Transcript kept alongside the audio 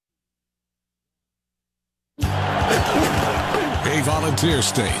Tennessee Volunteer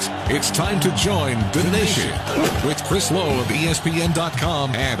State. It's time to join the nation with Chris Lowe of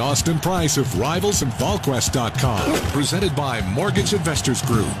ESPN.com and Austin Price of Rivals and VolQuest.com. Presented by Mortgage Investors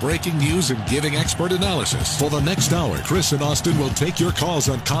Group. Breaking news and giving expert analysis. For the next hour, Chris and Austin will take your calls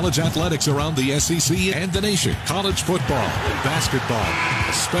on college athletics around the SEC and the nation. College football, basketball,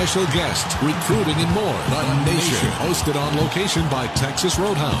 special guests, recruiting, and more. The Nation. Hosted on location by Texas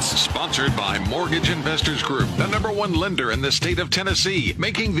Roadhouse. Sponsored by Mortgage Investors Group, the #1 lender in the state of Tennessee,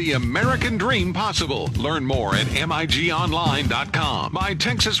 making the American dream possible. Learn more at MIGOnline.com. By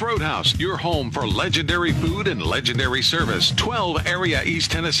Texas Roadhouse, your home for legendary food and legendary service. 12 area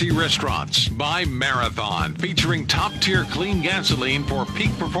East Tennessee restaurants. By Marathon, featuring top-tier clean gasoline for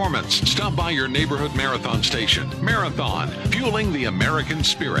peak performance. Stop by your neighborhood Marathon station. Marathon, fueling the American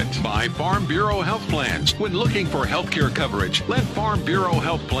spirit. By Farm Bureau Health Plans. When looking for healthcare coverage, let Farm Bureau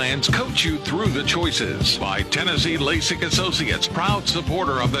Health Plans coach you through the choices. By Tennessee LASIK Associates, proud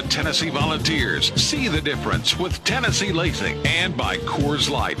supporter of the Tennessee Volunteers. See the difference with Tennessee LASIK. And by Coors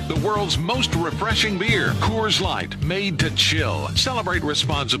Light, the world's most refreshing beer. Coors Light, made to chill. Celebrate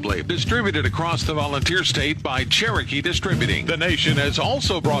responsibly. Distributed across the Volunteer State by Cherokee Distributing. The Nation is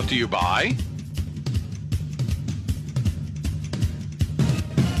also brought to you by...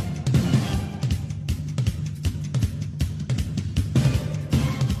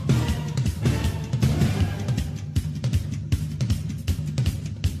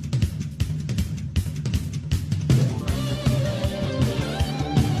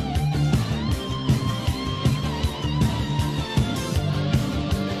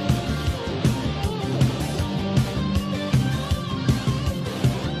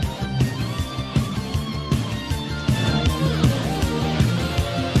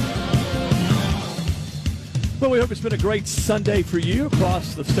 Well, we hope it's been a great Sunday for you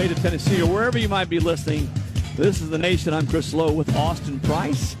across the state of Tennessee or wherever you might be listening. This is The Nation. I'm Chris Lowe with Austin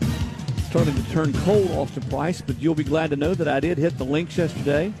Price. Starting to turn cold, Austin Price, but you'll be glad to know that I did hit the links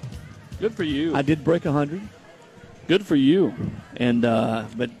yesterday. Good for you. I did break 100. Good for you. And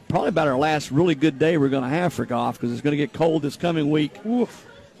but probably about our last really good day we're going to have for golf because it's going to get cold this coming week. Oof.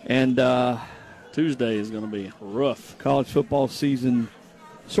 And Tuesday is going to be rough. College football season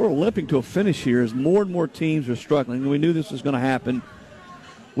sort of limping to a finish here as more and more teams are struggling. We knew this was going to happen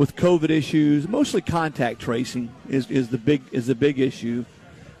with COVID issues. Mostly contact tracing is the big issue.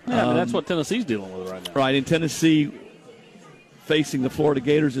 Yeah, I mean, that's what Tennessee's dealing with right now. Right, in Tennessee facing the Florida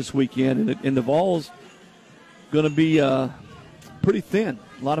Gators this weekend, and the Vols going to be pretty thin.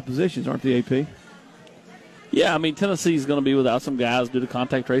 A lot of positions, aren't they, AP? Yeah, I mean, Tennessee's going to be without some guys due to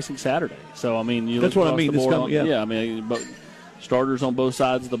contact tracing Saturday. So, I mean, that's what I mean. I mean, but starters on both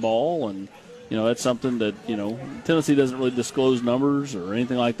sides of the ball, and, you know, that's something that, you know, Tennessee doesn't really disclose numbers or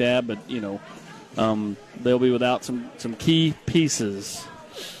anything like that, but, you know, they'll be without some key pieces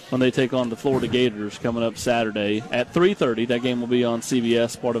when they take on the Florida Gators coming up Saturday at 3:30. That game will be on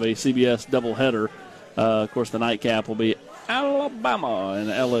CBS, part of a CBS doubleheader. Of course, the nightcap will be Alabama and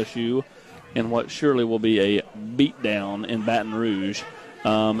LSU in what surely will be a beatdown in Baton Rouge.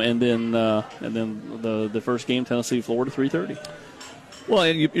 And then the first game, Tennessee, Florida, 3:30. Well,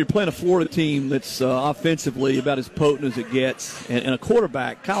 and you're playing a Florida team that's offensively about as potent as it gets, and a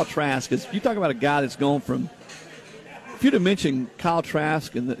quarterback, Kyle Trask. You talk about a guy that's gone from. If you'd have mentioned Kyle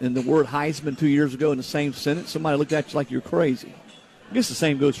Trask and the word Heisman 2 years ago in the same sentence, somebody looked at you like you're crazy. I guess the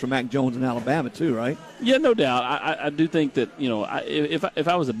same goes for Mac Jones in Alabama too, right? Yeah, no doubt. I do think that, you know, if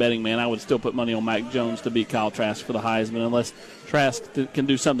I was a betting man, I would still put money on Mac Jones to beat Kyle Trask for the Heisman, unless Trask can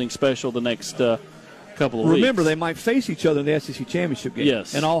do something special the next couple of weeks. Remember, they might face each other in the SEC championship game.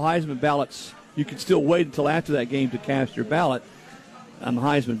 Yes. And all Heisman ballots, you can still wait until after that game to cast your ballot. I'm a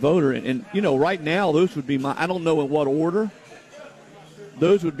Heisman voter, and you know, right now those would be my. I don't know in what order.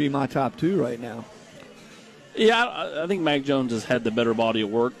 Those would be my top two right now. Yeah, I think Mac Jones has had the better body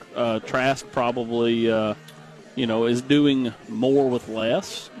of work. Trask probably, you know, is doing more with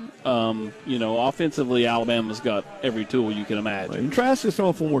less. You know, offensively, Alabama's got every tool you can imagine. And Trask is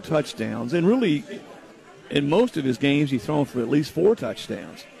throwing for more touchdowns, and really, in most of his games, he's throwing for at least 4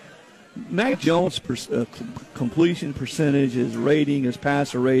 touchdowns. Mac Jones' completion percentage, his rating, his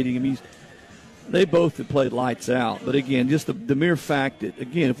passer rating, I mean, they both have played lights out. But again, just the mere fact that,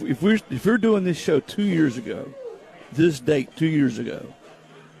 again, if we're doing this show 2 years ago, this date 2 years ago,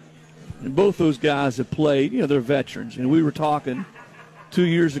 and both those guys have played, you know, they're veterans. And we were talking 2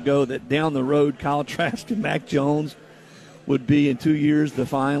 years ago that down the road, Kyle Trask and Mac Jones would be in 2 years the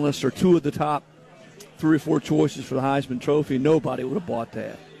finalists or two of the top 3 or 4 choices for the Heisman Trophy. Nobody would have bought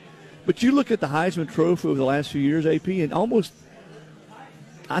that. But you look at the Heisman Trophy over the last few years, AP, and almost,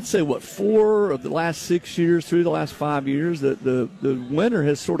 I'd say, 4 of the last 6 years, 3 of the last 5 years, the winner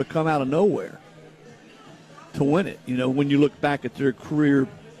has sort of come out of nowhere to win it. When you look back at their career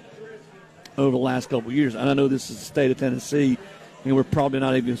over the last couple of years. And I know this is the state of Tennessee, and we're probably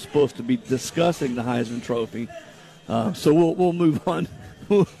not even supposed to be discussing the Heisman Trophy. So we'll move on.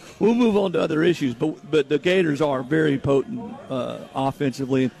 We'll move on to other issues. But the Gators are very potent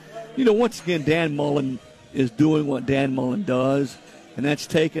offensively. Once again, Dan Mullen is doing what Dan Mullen does, and that's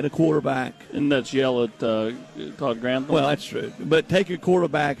taking a quarterback. And that's yell at Todd Grantham. Well, that's true. But taking a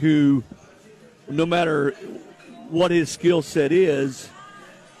quarterback who, no matter what his skill set is,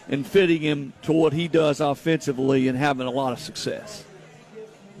 and fitting him to what he does offensively and having a lot of success.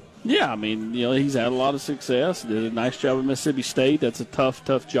 Yeah, I mean, he's had a lot of success. Did a nice job at Mississippi State. That's a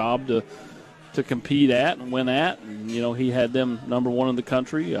tough job to compete at and win at. And, he had them number 1 in the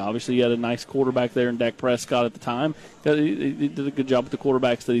country. Obviously, he had a nice quarterback there in Dak Prescott at the time. He did a good job with the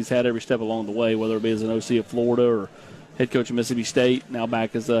quarterbacks that he's had every step along the way, whether it be as an OC of Florida or head coach of Mississippi State, now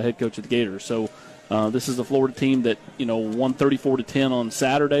back as the head coach of the Gators. So this is a Florida team that, won 34-10 on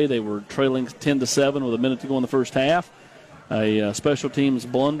Saturday. They were trailing 10-7 with a minute to go in the first half. A special teams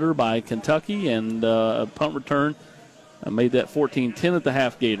blunder by Kentucky and a punt return made that 14-10 at the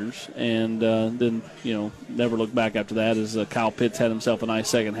half Gators. And then, never looked back after that as Kyle Pitts had himself a nice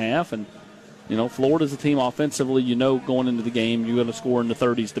second half. And, Florida's a team offensively, going into the game, you're going to score in the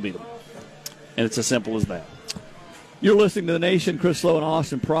 30s to beat them. And it's as simple as that. You're listening to The Nation, Chris Lowe and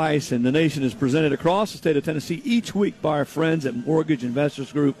Austin Price, and The Nation is presented across the state of Tennessee each week by our friends at Mortgage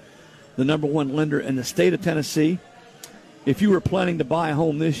Investors Group, the number 1 lender in the state of Tennessee. If you were planning to buy a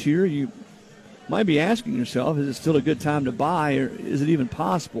home this year, you might be asking yourself, is it still a good time to buy, or is it even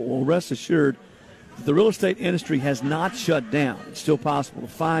possible? Well, rest assured, the real estate industry has not shut down. It's still possible to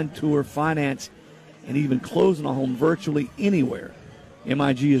find, tour, finance, and even close on a home virtually anywhere.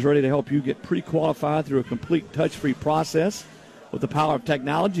 MIG is ready to help you get pre-qualified through a complete touch-free process. With the power of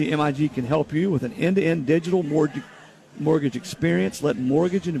technology, MIG can help you with an end-to-end digital mortgage experience. Let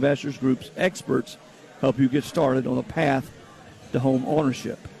Mortgage Investors Group's experts help you get started on the path to home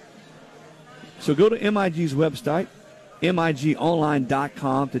ownership. So go to MIG's website,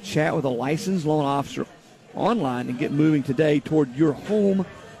 migonline.com, to chat with a licensed loan officer online and get moving today toward your home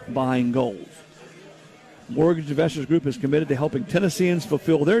buying goals. Mortgage Investors Group is committed to helping Tennesseans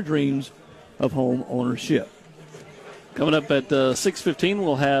fulfill their dreams of home ownership. Coming up at 6:15,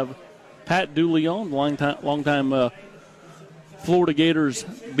 we'll have Pat Dooley on, longtime Florida Gators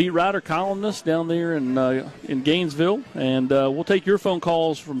beat writer, columnist down there in Gainesville. And we'll take your phone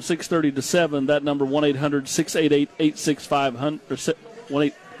calls from 6:30 to 7. That number, 1-800-688-8657,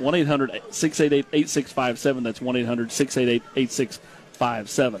 1-800-688-8657. That's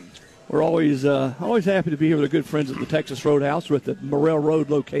 1-800-688-8657. We're always happy to be here with our good friends at the Texas Roadhouse. We're at the Morrell Road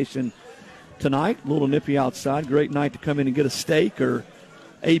location tonight. A little nippy outside. Great night to come in and get a steak or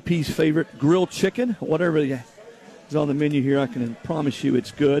AP's favorite grilled chicken, whatever is on the menu here. I can promise you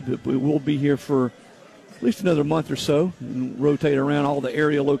it's good. But we will be here for at least another month or so and rotate around all the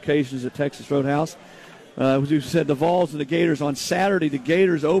area locations at Texas Roadhouse. As we said, the Vols and the Gators on Saturday. The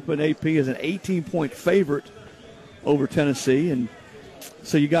Gators open AP as an 18-point favorite over Tennessee. And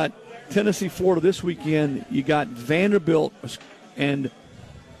so you got Tennessee, Florida this weekend. You got Vanderbilt, and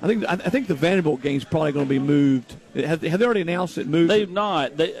I think the Vanderbilt game's probably going to be moved. Have they already announced it moved? They've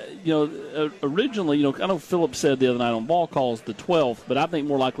not. Originally, I know Phillips said the other night on Ball Calls the 12th, but I think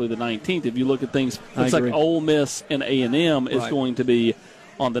more likely the 19th. If you look at things, it's like Ole Miss and A&M is going to be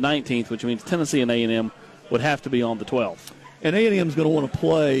on the 19th, which means Tennessee and A&M would have to be on the 12th. And A&M is going to want to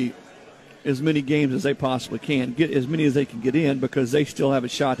play as many games as they possibly can, get as many as they can get in, because they still have a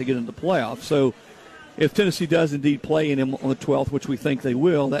shot to get into the playoffs. So if Tennessee does indeed play in on the 12th, which we think they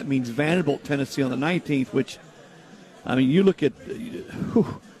will, that means Vanderbilt, Tennessee on the 19th, which, I mean, you look at,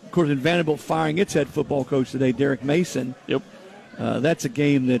 of course, in Vanderbilt firing its head football coach today, Derek Mason. Yep. That's a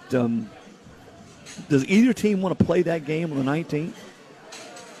game that, does either team want to play that game on the 19th?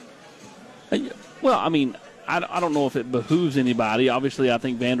 Well, I mean, I don't know if it behooves anybody. Obviously, I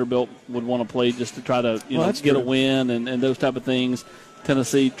think Vanderbilt would want to play just to try to get a win and those type of things.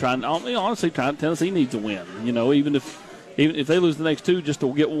 Tennessee Tennessee needs a win. Even if they lose the next two, just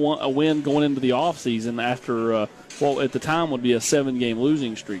to get a win going into the offseason after at the time would be a 7-game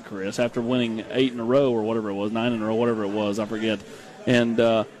losing streak, Chris, after winning 8 in a row or whatever it was, 9 in a row, whatever it was, I forget. And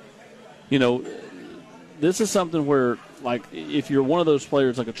this is something where, like, if you're one of those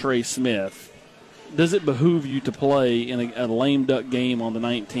players like a Trey Smith, does it behoove you to play in a lame duck game on the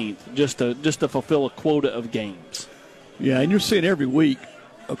 19th just to fulfill a quota of games? Yeah, and you're seeing every week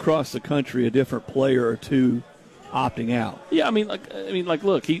across the country a different player or two opting out. Yeah, I mean,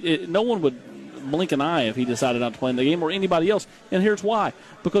 look, no one would blink an eye if he decided not to play in the game or anybody else. And here's why: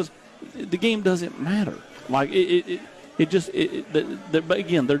 because the game doesn't matter. Like but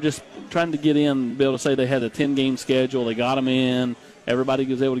again, they're just trying to get in, be able to say they had a 10-game schedule, they got them in. Everybody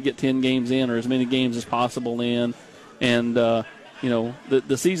was able to get 10 games in or as many games as possible in, and the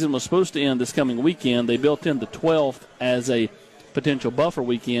season was supposed to end this coming weekend. They built in the 12th as a potential buffer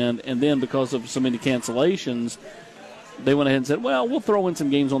weekend, and then because of so many cancellations, they went ahead and said, well, we'll throw in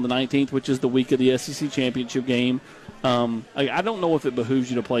some games on the 19th, which is the week of the SEC championship game. I don't know if it behooves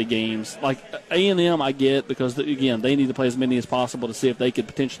you to play games. Like A&M, I get, because, again, they need to play as many as possible to see if they could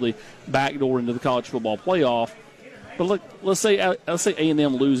potentially backdoor into the college football playoff. But look, let's say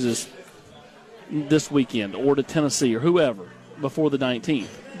A&M loses this weekend or to Tennessee or whoever before the 19th.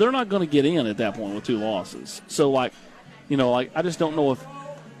 They're not going to get in at that point with 2 losses. So, I just don't know if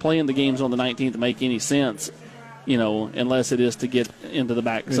playing the games on the 19th make any sense, unless it is to get into the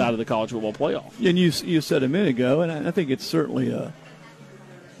back side of the college football playoff. And you said a minute ago, and I think it's certainly a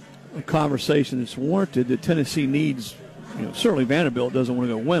conversation that's warranted, that Tennessee needs, certainly Vanderbilt doesn't want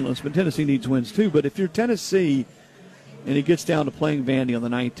to go winless, but Tennessee needs wins too. But if you're Tennessee and it gets down to playing Vandy on the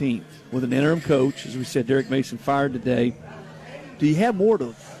 19th with an interim coach, as we said, Derek Mason fired today, do you have more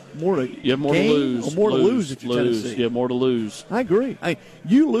to you have more gain to lose. Or more to lose if you're Tennessee? You have more to lose. I agree.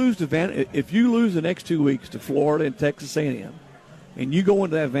 You lose to if you lose the next 2 weeks to Florida and Texas A&M, and you go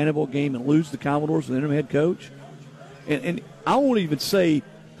into that Vanderbilt game and lose the Commodores with an interim head coach, and I won't even say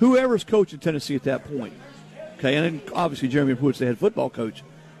whoever's coaching Tennessee at that point, okay, and then obviously Jeremy Pruitt's the head football coach,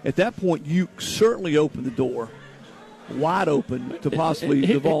 at that point you certainly open the door wide open to possibly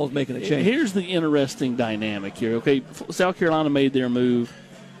the Vols making a change. Here's the interesting dynamic here, okay? South Carolina made their move.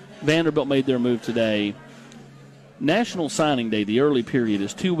 Vanderbilt made their move today. National Signing Day, the early period,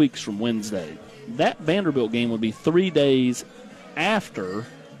 is 2 weeks from Wednesday. That Vanderbilt game would be 3 days after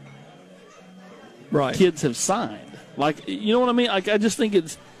kids have signed. You know what I mean? I just think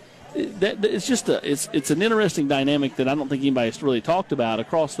it's an interesting dynamic that I don't think anybody's really talked about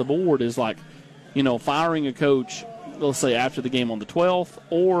across the board. Is firing a coach, let's say after the game on the 12th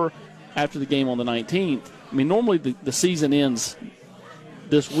or after the game on the 19th. I mean, normally the season ends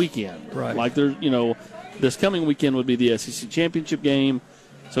this weekend. Right. This coming weekend would be the SEC championship game.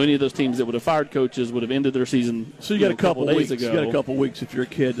 So any of those teams that would have fired coaches would have ended their season. So you got a couple days weeks. ago. You got a couple weeks if you're a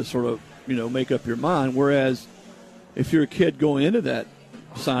kid to sort of make up your mind. Whereas if you're a kid going into that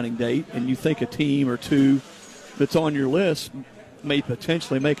signing date and you think a team or two that's on your list may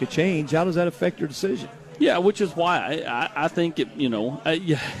potentially make a change, how does that affect your decision? Yeah, which is why I think I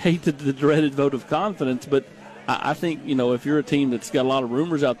hate the dreaded vote of confidence, but I think if you're a team that's got a lot of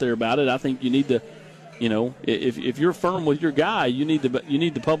rumors out there about it, I think you need to. If you're firm with your guy, you need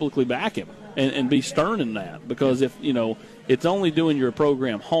to publicly back him and be stern in that, because if it's only doing your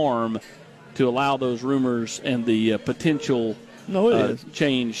program harm to allow those rumors and the potential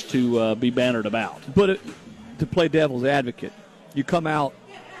change to be bannered about. But to play devil's advocate, you come out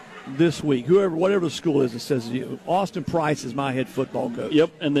this week, whatever the school is that says Austin Price is my head football coach. Yep,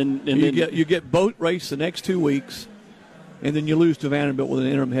 and then you get boat race the next 2 weeks, and then you lose to Vanderbilt with an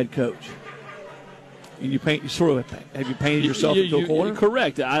interim head coach. And have you painted yourself into a corner?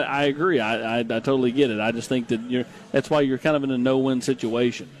 Correct. I agree. I totally get it. I just think that that's why you're kind of in a no-win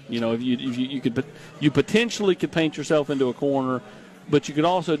situation. If you potentially could paint yourself into a corner, but you could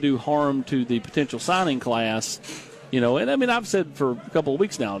also do harm to the potential signing class. And I mean, I've said for a couple of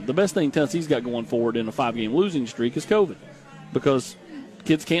weeks now, the best thing Tennessee's got going forward in a 5-game losing streak is COVID, because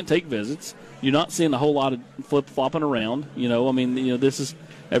kids can't take visits. You're not seeing a whole lot of flip-flopping around. This is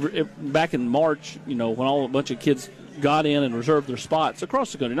back in March, when a bunch of kids got in and reserved their spots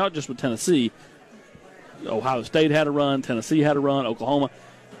across the country, not just with Tennessee. Ohio State had a run, Tennessee had a run, Oklahoma.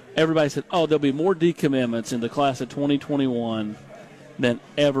 Everybody said, there'll be more decommitments in the class of 2021 than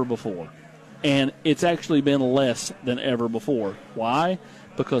ever before. And it's actually been less than ever before. Why?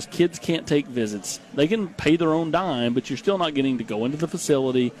 Because kids can't take visits. They can pay their own dime, but you're still not getting to go into the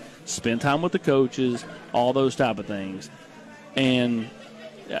facility, spend time with the coaches, all those type of things. And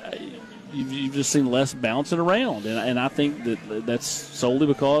you've just seen less bouncing around. And I think that's solely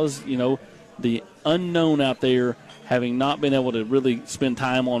because, the unknown out there, having not been able to really spend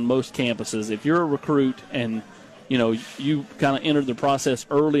time on most campuses. If you're a recruit and you kind of entered the process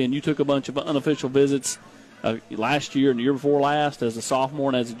early and you took a bunch of unofficial visits last year and the year before last as a sophomore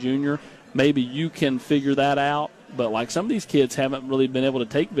and as a junior, maybe you can figure that out. But some of these kids haven't really been able to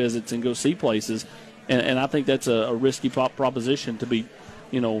take visits and go see places, and I think that's a risky proposition to be,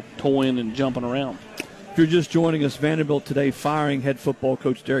 toying and jumping around. If you're just joining us, Vanderbilt today firing head football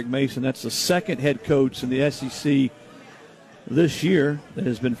coach Derek Mason. That's the second head coach in the SEC this year that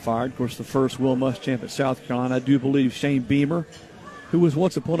has been fired. Of course, the first Will Muschamp at South Carolina. I do believe Shane Beamer, who was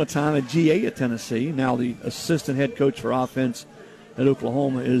once upon a time a GA at Tennessee, now the assistant head coach for offense at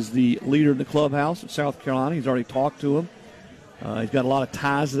Oklahoma, is the leader in the clubhouse at South Carolina. He's already talked to him. He's got a lot of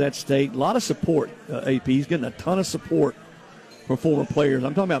ties to that state, a lot of support, AP. He's getting a ton of support from former players.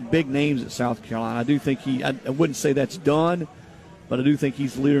 I'm talking about big names at South Carolina. I do think I wouldn't say that's done, but I do think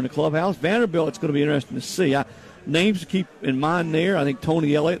he's the leader in the clubhouse. Vanderbilt, it's going to be interesting to see. Names to keep in mind there, I think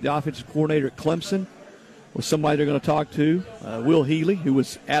Tony Elliott, the offensive coordinator at Clemson, was somebody they're going to talk to. Will Healy, who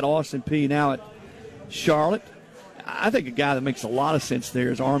was at Austin Peay, now at Charlotte. I think a guy that makes a lot of sense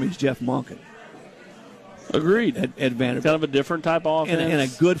there is Army's Jeff Monken. Agreed. At Vanderbilt. Kind of a different type of offense. And a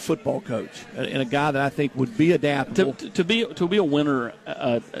good football coach. And a guy that I think would be adaptable. To be a winner,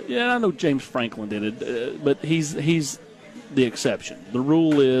 I know James Franklin did it, but he's the exception. The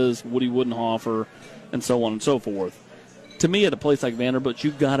rule is Woody Woodenhofer and so on and so forth. To me, at a place like Vanderbilt,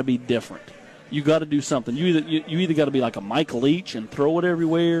 you've got to be different. You got to do something. You either got to be like a Mike Leach and throw it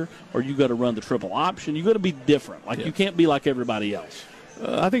everywhere, or you got to run the triple option. You got to be different. You can't be like everybody else.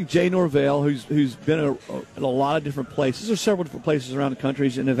 I think Jay Norvell, who's been in a lot of different places. There's several different places around the country.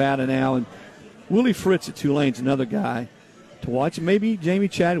 He's in Nevada now, and Willie Fritz at Tulane's another guy to watch. And maybe Jamie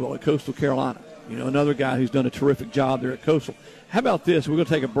Chadwell at Coastal Carolina. Another guy who's done a terrific job there at Coastal. How about this? We're going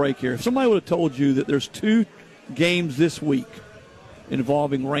to take a break here. If somebody would have told you that there's 2 games this week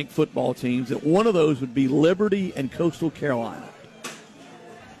involving ranked football teams, that one of those would be Liberty and Coastal Carolina,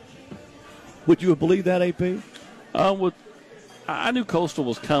 would you have believed that, AP? I knew Coastal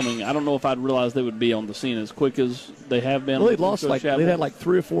was coming. I don't know if I'd realized they would be on the scene as quick as they have been. Well, they had like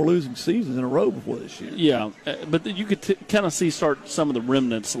 3 or 4 losing seasons in a row before this year. Yeah, but you could kind of see some of the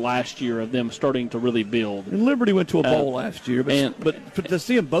remnants last year of them starting to really build. And Liberty went to a bowl last year, but to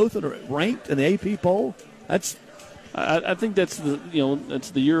see them both ranked in the AP poll, that's. I think that's the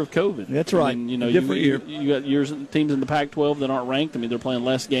year of COVID. That's right. Different year. You got teams in the Pac-12 that aren't ranked. They're playing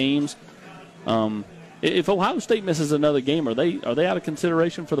less games. If Ohio State misses another game, are they out of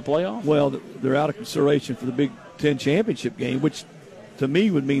consideration for the playoff? Well, they're out of consideration for the Big Ten championship game, which to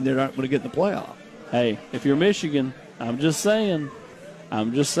me would mean they're not going to get in the playoff. Hey, if you're Michigan, I'm just saying,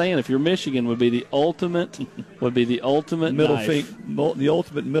 if you're Michigan, would be the ultimate middle finger. The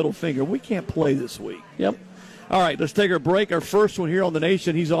ultimate middle finger. We can't play this week. Yep. All right, let's take our break. Our first one here on The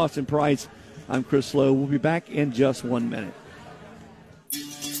Nation. He's Austin Price. I'm Chris Lowe. We'll be back in just 1 minute.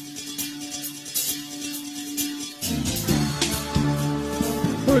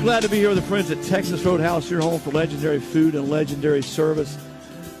 We're glad to be here with the friends at Texas Roadhouse, your home for legendary food and legendary service.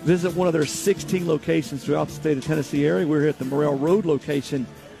 Visit one of their 16 locations throughout the state of Tennessee area. We're here at the Morrell Road location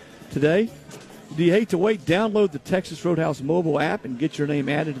today. Do you hate to wait? Download the Texas Roadhouse mobile app and get your name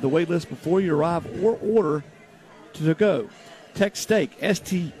added to the wait list before you arrive or order to go. Text STEAK,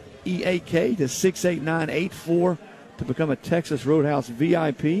 STEAK, to 68984 to become a Texas Roadhouse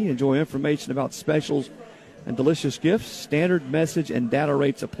VIP. Enjoy information about specials and delicious gifts. Standard message and data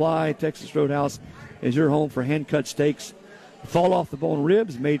rates apply. Texas Roadhouse is your home for hand-cut steaks, fall-off-the-bone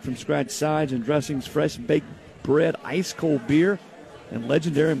ribs, made from scratch sides and dressings, fresh baked bread, ice-cold beer, and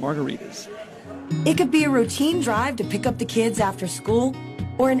legendary margaritas. It could be a routine drive to pick up the kids after school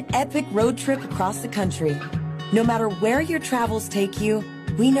or an epic road trip across the country. No matter where your travels take you,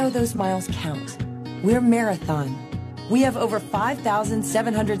 we know those miles count. We're Marathon. We have over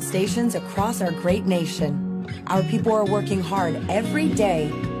 5,700 stations across our great nation. Our people are working hard every day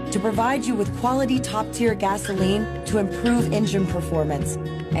to provide you with quality top-tier gasoline to improve engine performance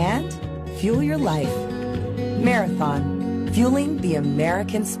and fuel your life. Marathon, fueling the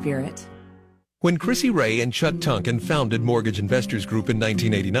American spirit. When Chrissy Ray and Chuck Tunkin founded Mortgage Investors Group in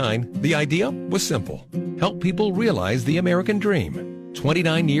 1989, the idea was simple. Help people realize the American dream.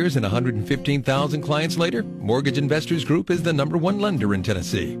 29 years and 115,000 clients later, Mortgage Investors Group is the #1 lender in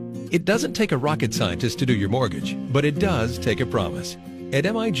Tennessee. It doesn't take a rocket scientist to do your mortgage, but it does take a promise. At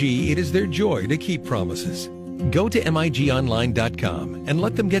MIG, it is their joy to keep promises. Go to MIGonline.com and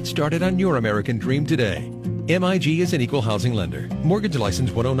let them get started on your American dream today. MIG is an equal housing lender. Mortgage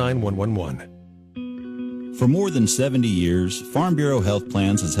license 109111. For more than 70 years, Farm Bureau Health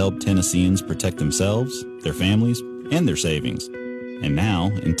Plans has helped Tennesseans protect themselves, their families, and their savings. And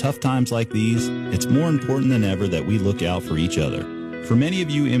now, in tough times like these, it's more important than ever that we look out for each other. For many of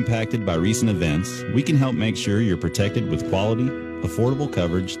you impacted by recent events, we can help make sure you're protected with quality, affordable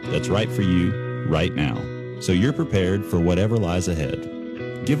coverage that's right for you right now, so you're prepared for whatever lies ahead.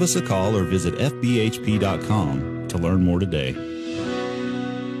 Give us a call or visit fbhp.com to learn more today.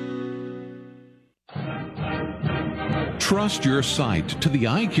 Trust your sight to the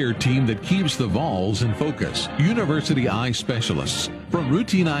eye care team that keeps the Vols in focus. University Eye Specialists. From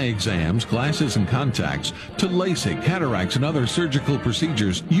routine eye exams, glasses, and contacts to LASIK, cataracts, and other surgical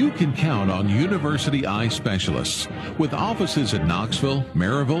procedures, you can count on University Eye Specialists. With offices in Knoxville,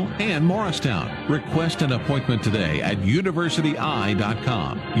 Maryville, and Morristown. Request an appointment today at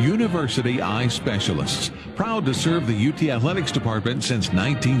universityeye.com. University Eye Specialists. Proud to serve the UT Athletics Department since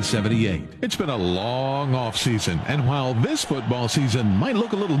 1978. It's been a long off season, and while this football season might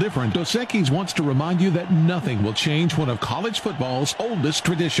look a little different, Dos Equis wants to remind you that nothing will change one of college football's oldest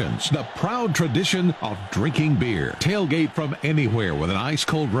traditions, the proud tradition of drinking beer. Tailgate from anywhere with an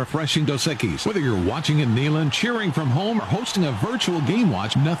ice-cold, refreshing Dos Equis. Whether you're watching in Neyland, cheering from home, or hosting a virtual game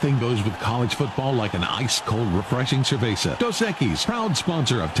watch, nothing goes with college football like an ice-cold, refreshing cerveza. Dos Equis, proud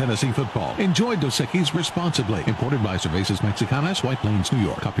sponsor of Tennessee football. Enjoy Dos Equis responsibly. Imported by Cervezas Mexicanas, White Plains, New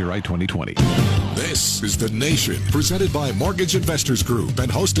York. Copyright 2020. This is The Nation, presented by Mortgage Investors Group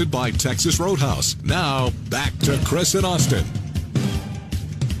and hosted by Texas Roadhouse. Now, back to Chris and Austin.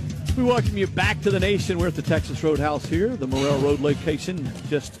 We welcome you back to The Nation. We're at the Texas Roadhouse here, the Morrell Road location,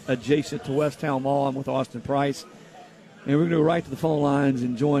 just adjacent to West Town Mall. I'm with Austin Price. And we're going to go right to the phone lines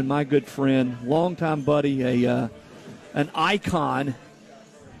and join my good friend, longtime buddy, an icon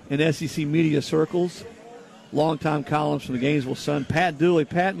in SEC media circles, longtime columnist from the Gainesville Sun, Pat Dooley.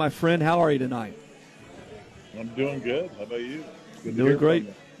 Pat, my friend, how are you tonight? I'm doing good. How about you? Good doing great.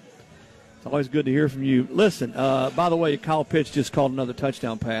 It's always good to hear from you. Listen, by the way, Kyle Pitts just called another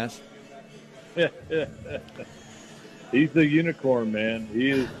touchdown pass. He's a unicorn, man.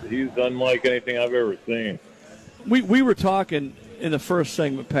 He's unlike anything I've ever seen. We were talking in the first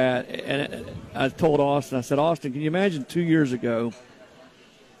segment, Pat, and I told Austin, I said, Austin, can you imagine 2 years ago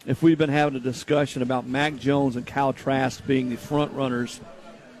if we'd been having a discussion about Mac Jones and Kyle Trask being the front runners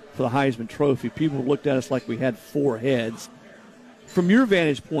for the Heisman Trophy? People looked at us like we had four heads. From your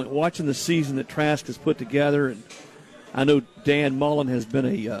vantage point, watching the season that Trask has put together, and I know Dan Mullen has been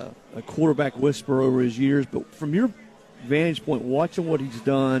a quarterback whisperer over his years, but from your vantage point, watching what he's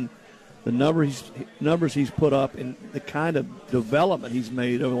done, the numbers he's put up, and the kind of development he's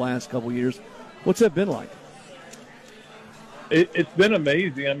made over the last couple of years, what's that been like? It's been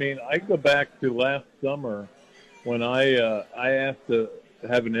amazing. I mean, I go back to last summer when I asked to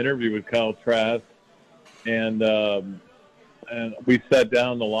have an interview with Kyle Trask, and we sat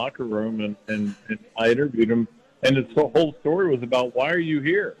down in the locker room and I interviewed him, and his whole story was about, why are you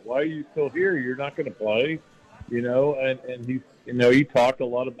here? Why are you still here? You're not going to play, and he's, he talked a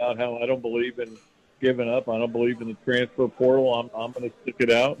lot about how I don't believe in giving up. I don't believe in the transfer portal. I'm going to stick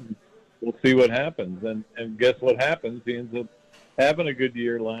it out, and we'll see what happens. And guess what happens? He ends up having a good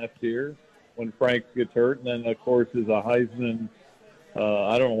year last year when Franks gets hurt, and then of course is a Heisman.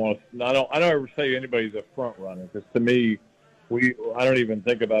 I don't ever say anybody's a front runner, because to me, I don't even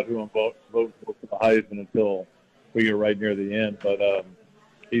think about who I'm voting for the Heisman until we get right near the end. But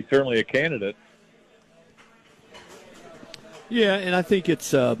he's certainly a candidate. Yeah, and I think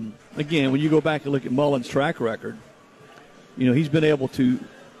it's again, when you go back and look at Mullen's track record, he's been able to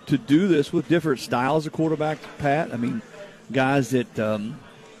do this with different styles of quarterback, Pat. I mean, guys that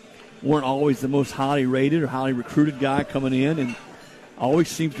weren't always the most highly rated or highly recruited guy coming in, and always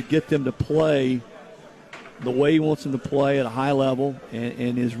seems to get them to play the way he wants them to play at a high level,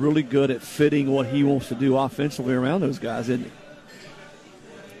 and is really good at fitting what he wants to do offensively around those guys, isn't he?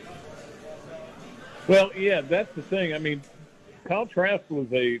 Well, yeah, that's the thing. I mean, Kyle Trask was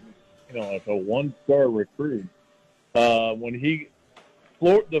a one-star recruit. When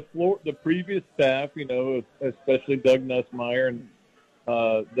the previous staff, especially Doug Nussmeier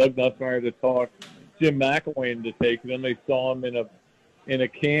to talk Jim McElwain to take them. They saw him in a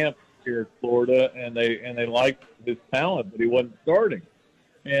camp here in Florida, and they liked his talent, but he wasn't starting.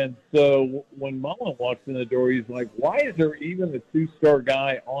 And so when Mullen walks in the door, he's like, "Why is there even a two-star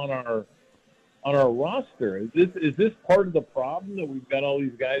guy on our roster? Is this part of the problem that we've got all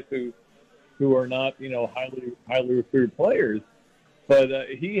these guys who are not highly recruited players?" But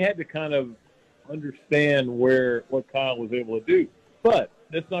he had to kind of understand what Kyle was able to do. But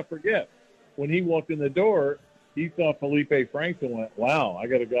let's not forget, when he walked in the door, he saw Felipe Franks and went, "Wow, I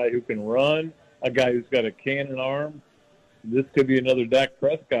got a guy who can run, a guy who's got a cannon arm. This could be another Dak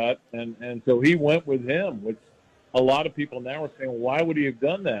Prescott." And so he went with him, which a lot of people now are saying, why would he have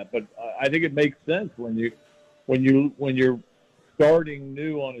done that? But I think it makes sense when you're starting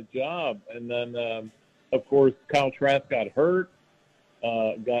new on a job. And then, of course, Kyle Trask got hurt.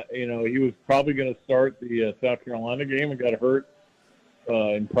 He was probably going to start the South Carolina game and got hurt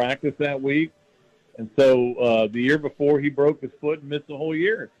in practice that week. And so the year before, he broke his foot and missed the whole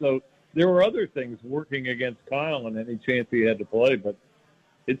year. So there were other things working against Kyle and any chance he had to play, but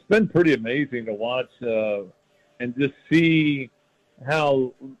it's been pretty amazing to watch and just see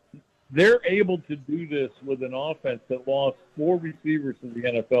how they're able to do this with an offense that lost 4 receivers in the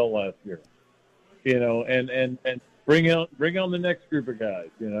NFL last year, and bring on the next group of guys,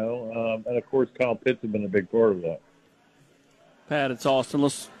 and of course Kyle Pitts has been a big part of that. Pat, it's Austin.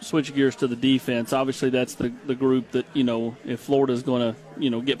 Let's switch gears to the defense. Obviously, that's the group that, if Florida's going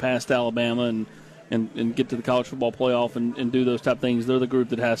to, get past Alabama and get to the college football playoff and do those type of things, they're the group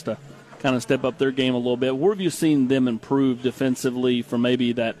that has to kind of step up their game a little bit. Where have you seen them improve defensively from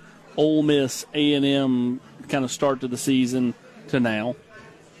maybe that Ole Miss, A&M kind of start to the season to now?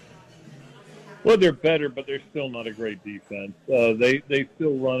 Well, they're better, but they're still not a great defense. They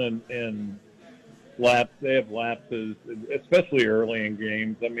still run in laps. They have lapses, especially early in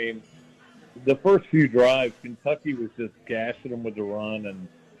games. I mean, the first few drives, Kentucky was just gashing them with the run, and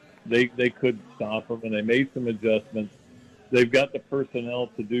they couldn't stop them, and they made some adjustments. They've got the personnel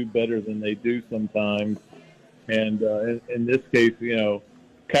to do better than they do sometimes. And in this case,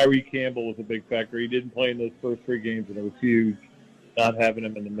 Kyrie Campbell was a big factor. He didn't play in those first 3 games, and it was huge not having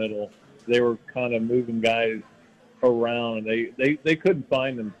him in the middle. They were kind of moving guys around, and they couldn't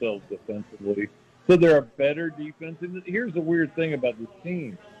find themselves defensively. So they're a better defense. And here's the weird thing about this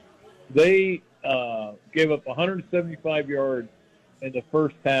team. They gave up 175 yards in the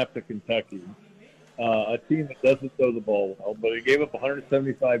first half to Kentucky, a team that doesn't throw the ball well, but they gave up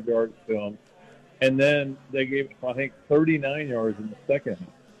 175 yards to them. And then they gave up, I think, 39 yards in the second half.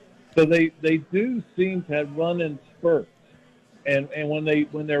 So they do seem to have run in spurts. And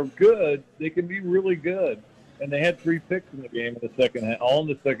when they're good, they can be really good. And they had 3 picks in the game in the second half, all in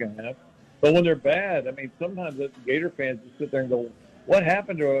the second half. But when they're bad, I mean, sometimes the Gator fans just sit there and go, what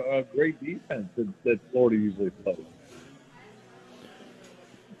happened to a great defense that Florida usually plays?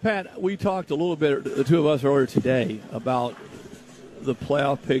 Pat, we talked a little bit, the two of us earlier today, about the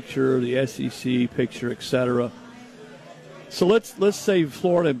playoff picture, the SEC picture, et cetera. So let's say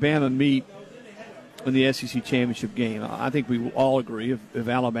Florida and Bama meet in the SEC championship game. I think we all agree if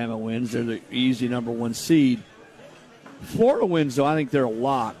Alabama wins, they're the easy number 1 seed. Florida wins, though, I think they're a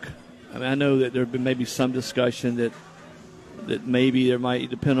lock. I mean, I know that there have been maybe some discussion that maybe there might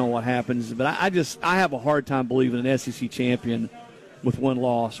depend on what happens, but I have a hard time believing an SEC champion with 1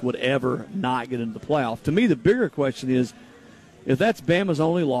 loss would ever not get into the playoff. To me, the bigger question is, if that's Bama's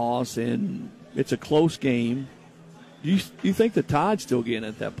only loss and it's a close game, do you think the Tide's still getting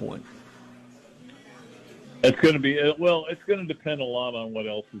at that point? It's going to be it's going to depend a lot on what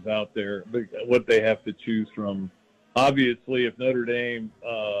else is out there, what they have to choose from. Obviously, if Notre Dame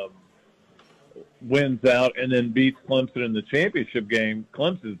wins out and then beats Clemson in the championship game,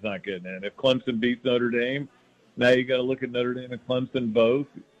 Clemson's not getting in. If Clemson beats Notre Dame, now you got to look at Notre Dame and Clemson both.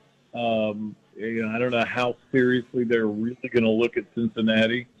 I don't know how seriously they're really going to look at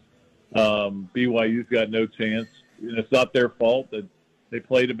Cincinnati. BYU's got no chance. It's not their fault that they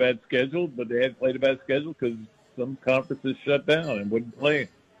played a bad schedule, but they had played a bad schedule because some conferences shut down and wouldn't play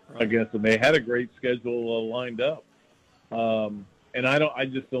against them. They had a great schedule lined up, and I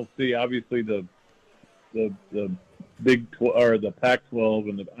just don't see obviously the Big 12 or the Pac-12,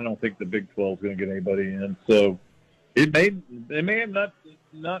 and I don't think the Big 12 is going to get anybody in. So they may have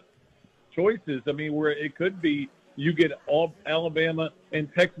not choices. I mean, where it could be you get all Alabama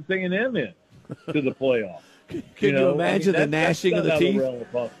and Texas A&M in to the playoff. Can you imagine the gnashing of the teeth?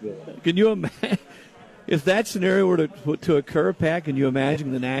 Can you imagine if that scenario were to occur, Pat? Can you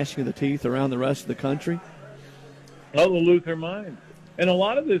imagine the gnashing of the teeth around the rest of the country? Oh, they'll lose their mind. And a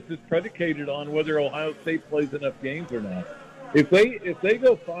lot of this is predicated on whether Ohio State plays enough games or not. If they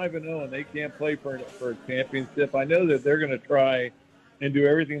go 5-0 and they can't play for a championship, I know that they're going to try and do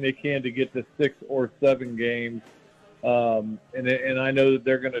everything they can to get to 6 or 7 games. And I know that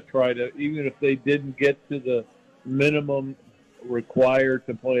they're going to try to, even if they didn't get to the minimum required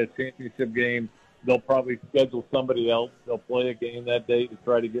to play a championship game, they'll probably schedule somebody else. They'll play a game that day to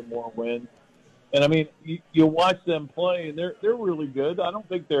try to get more wins. And I mean, you watch them play, and they're really good. I don't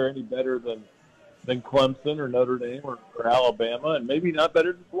think they're any better than Clemson or Notre Dame or Alabama, and maybe not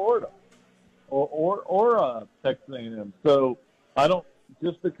better than Florida or Texas A&M. So I don't,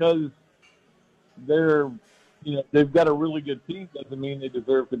 just because they've got a really good team doesn't mean they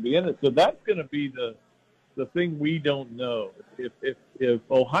deserve to be in it. So that's going to be the thing we don't know. If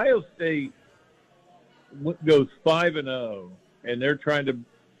Ohio State goes 5-0 and they're trying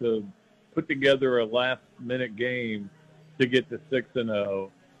to put together a last-minute game to get to 6-0,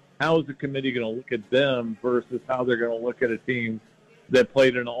 how is the committee going to look at them versus how they're going to look at a team that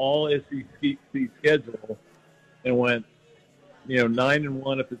played an all-SEC schedule and went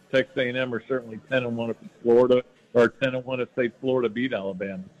 9-1 if it's Texas A&M, or certainly 10-1 if it's Florida, or 10-1 if, say, Florida beat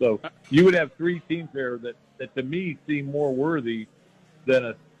Alabama. So you would have three teams there that to me seem more worthy than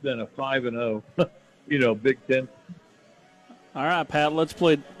a 5-0, Big Ten. All right, Pat, let's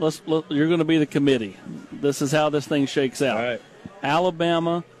play. You're going to be the committee. This is how this thing shakes out. All right.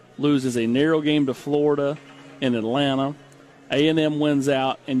 Alabama loses a narrow game to Florida in Atlanta. A&M wins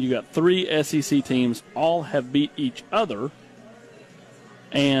out, and you got three SEC teams. All have beat each other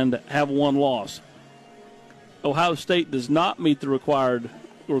and have one loss. Ohio State does not meet the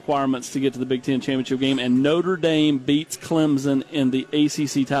requirements to get to the Big Ten championship game, and Notre Dame beats Clemson in the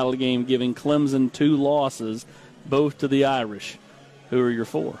ACC title game, giving Clemson 2 losses, both to the Irish. Who are your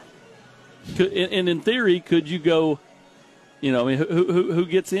 4? And in theory, could you go? Who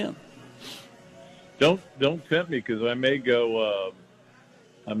gets in? Don't tempt me, because I may go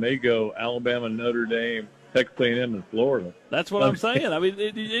Alabama, Notre Dame, Texas A&M, and Florida. That's what I'm saying. I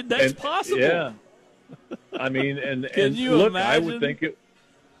mean, that's possible. Yeah. I mean, and you look, imagine? I would think it,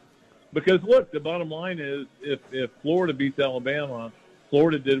 because look, the bottom line is if Florida beats Alabama,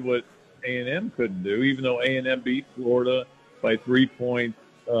 Florida did what A&M couldn't do, even though A&M beat Florida by 3 points,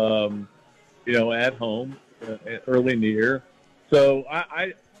 at home early in the year. So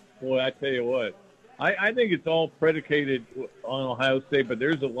I tell you what, I think it's all predicated on Ohio State, but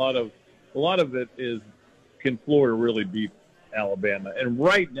there's a lot of it is, can Florida really beat Alabama? And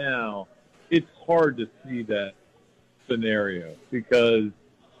right now, it's hard to see that scenario, because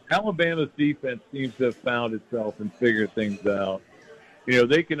Alabama's defense seems to have found itself and figured things out.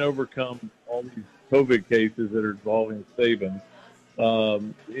 They can overcome all these COVID cases that are involving Saban.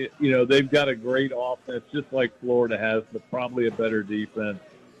 They've got a great offense, just like Florida has, but probably a better defense.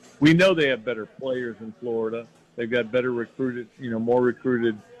 We know they have better players in Florida. They've got better recruited, more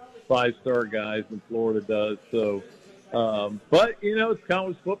recruited 5-star guys than Florida does. So, but it's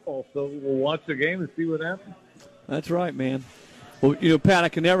college football, so we'll watch the game and see what happens. That's right, man. Well, Pat, I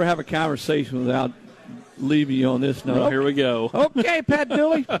can never have a conversation without leaving you on this note. Well, here we go. Okay, Pat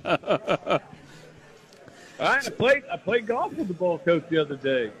Dooley. All right, I played golf with the ball coach the other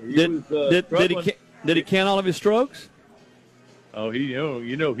day. Did he count all of his strokes? Oh, he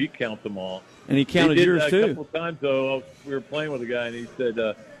counts them all. And he counted yours too. A couple times though, we were playing with a guy, and he said,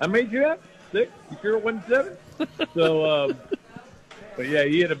 "I made you have 6. You sure it wasn't 7?" So, but yeah,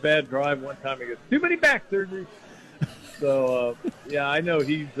 he had a bad drive one time. He goes, "Too many back surgeries." So yeah, I know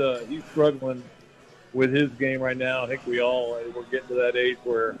he's struggling with his game right now. I think we're getting to that age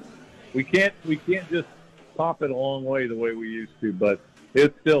where we can't just pop it a long way the way we used to. But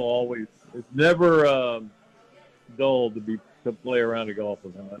it's never dull to play around a golf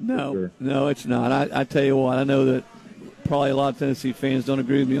with him. No, it's not. I tell you what, I know that probably a lot of Tennessee fans don't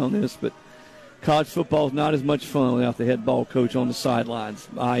agree with me on this, but college football is not as much fun without the head ball coach on the sidelines.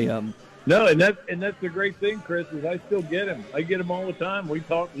 No, and that's the great thing, Chris, is I still get him. I get him all the time. We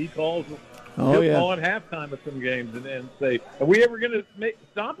talk. He calls. He'll call at halftime of some games and say, "Are we ever going to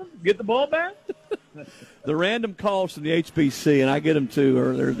stop him? Get the ball back?" The random calls from the HBC, and I get them too.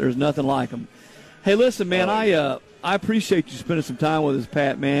 Or there's nothing like them. Hey, listen, man, I appreciate you spending some time with us,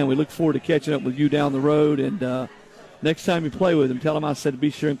 Pat. Man, we look forward to catching up with you down the road. And next time you play with him, tell him I said to be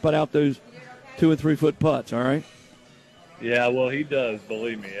sure and put out those 2 and 3 foot putts. All right. Yeah, well, he does.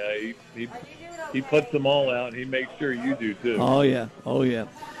 Believe me, he puts them all out, and he makes sure you do too. Oh yeah.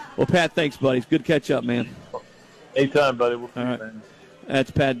 Well, Pat, thanks, buddy. It's good to catch up, man. Anytime, buddy. We'll see you, man. That's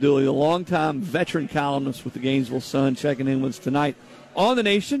Pat Dooley, the longtime veteran columnist with the Gainesville Sun, checking in with us tonight on The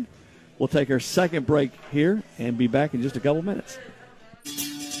Nation. We'll take our second break here and be back in just a couple minutes.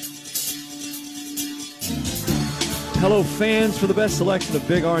 Hello, fans. For the best selection of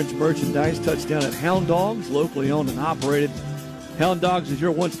Big Orange merchandise, touchdown at Hound Dogs, locally owned and operated. Hound Dogs is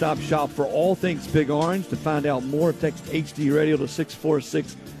your one-stop shop for all things Big Orange. To find out more, text HD Radio to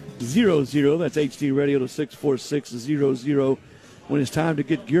 64600. That's HD Radio to 64600. When it's time to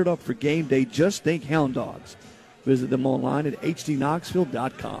get geared up for game day, just think Hound Dogs. Visit them online at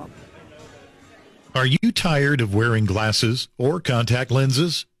hdknoxville.com. Are you tired of wearing glasses or contact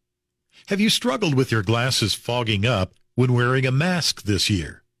lenses? Have you struggled with your glasses fogging up when wearing a mask this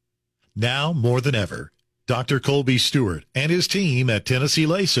year? Now more than ever, Dr. Colby Stewart and his team at Tennessee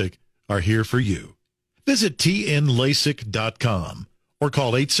LASIK are here for you. Visit tnlasik.com or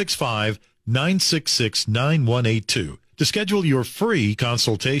call 865-966-9182 to schedule your free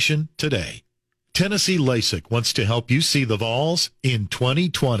consultation today. Tennessee LASIK wants to help you see the Vols in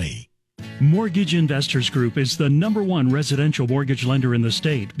 2020. Mortgage Investors Group is the #1 residential mortgage lender in the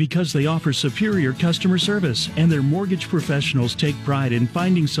state because they offer superior customer service, and their mortgage professionals take pride in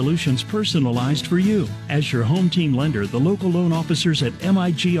finding solutions personalized for you. As your home team lender, the local loan officers at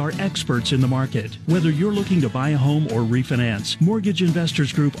MIG are experts in the market. Whether you're looking to buy a home or refinance, Mortgage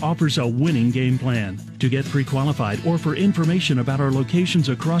Investors Group offers a winning game plan. To get pre-qualified or for information about our locations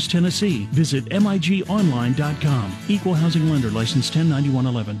across Tennessee, visit migonline.com. Equal housing lender, license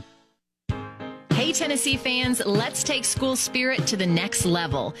 109111. Hey Tennessee fans, let's take school spirit to the next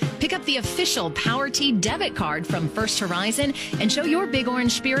level. Pick up the official Power T debit card from First Horizon and show your Big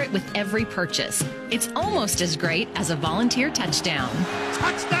Orange spirit with every purchase. It's almost as great as a volunteer touchdown.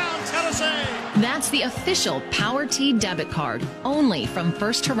 Touchdown, Tennessee! That's the official Power T debit card, only from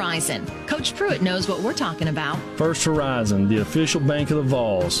First Horizon. Coach Pruitt knows what we're talking about. First Horizon, the official bank of the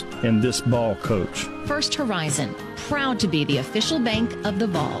Vols, and this ball coach. First Horizon, proud to be the official bank of the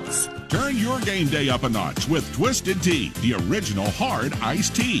Vols. Turn your game day up a notch with Twisted Tea, the original hard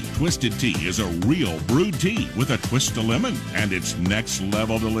iced tea. Twisted Tea is a real brewed tea with a twist of lemon, and it's next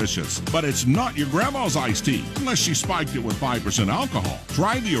level delicious. But it's not your grandma's iced tea, unless she spiked it with 5% alcohol.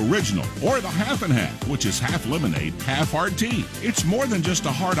 Try the original, or the half and half, which is half lemonade, half hard tea. It's more than just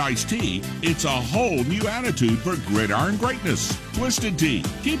a hard iced tea, it's a whole new attitude for gridiron greatness. Twisted Tea,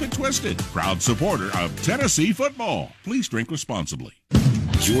 keep it twisted. Proud supporter of Tennessee football. Please drink responsibly.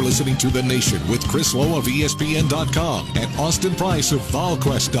 You're listening to The Nation with Chris Lowe of ESPN.com and Austin Price of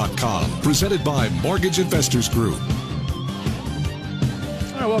VolQuest.com. Presented by Mortgage Investors Group. All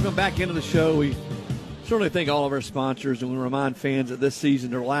right, welcome back into the show. We certainly thank all of our sponsors, and we remind fans that this season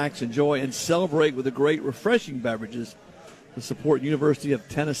to relax, enjoy, and celebrate with the great refreshing beverages to support University of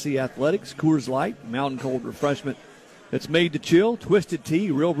Tennessee Athletics. Coors Light, mountain cold refreshment that's made to chill. Twisted Tea,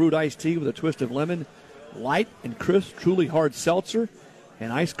 real brewed iced tea with a twist of lemon. Light and crisp, truly hard seltzer.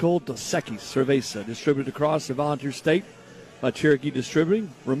 And ice-cold Dos Equis Cerveza, distributed across the Volunteer State by Cherokee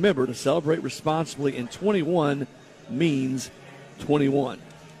Distributing. Remember to celebrate responsibly, and 21 means 21.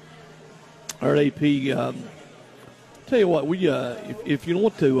 All right, AP, tell you what, we if you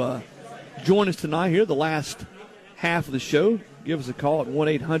want to join us tonight here, the last half of the show, give us a call at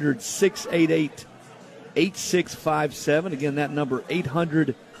 1-800-688-8657. Again, that number,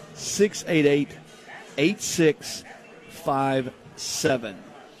 800-688-8657.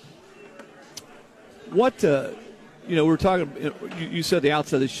 What, we were talking, you said at the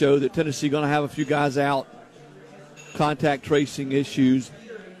outset of the show that Tennessee going to have a few guys out, contact tracing issues.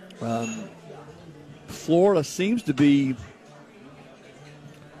 Florida seems to be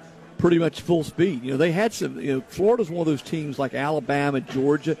pretty much full speed. They had some, Florida's one of those teams like Alabama,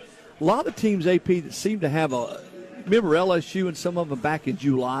 Georgia. A lot of the teams, AP, that seem to have remember LSU and some of them back in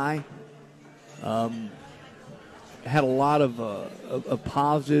July? Had a lot of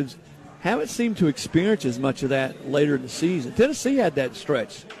positives. Haven't seemed to experience as much of that later in the season. Tennessee had that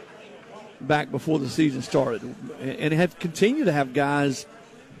stretch back before the season started, and have continued to have guys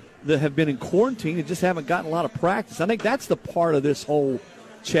that have been in quarantine and just haven't gotten a lot of practice. I think that's the part of this whole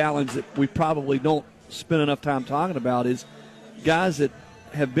challenge that we probably don't spend enough time talking about, is guys that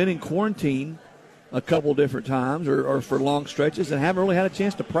have been in quarantine a couple different times or for long stretches and haven't really had a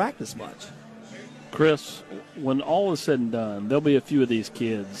chance to practice much. Chris, when all is said and done, there'll be a few of these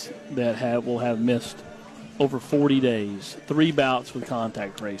kids that will have missed over 40 days, 3 bouts with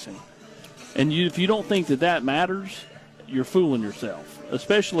contact tracing. And if you don't think that matters, you're fooling yourself,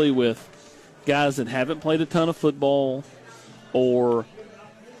 especially with guys that haven't played a ton of football or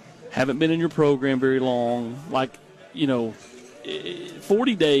haven't been in your program very long.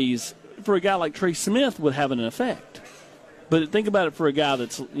 40 days for a guy like Trey Smith would have an effect. But think about it for a guy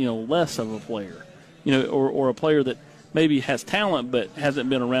that's, less of a player. Or a player that maybe has talent but hasn't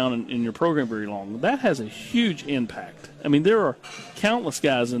been around in your program very long. That has a huge impact. I mean, there are countless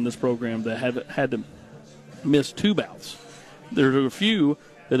guys in this program that have had to miss 2 bouts. There are a few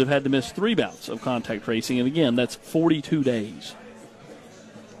that have had to miss 3 bouts of contact tracing, and again, that's 42 days.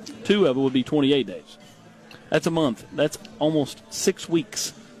 2 of it would be 28 days. That's a month. That's almost 6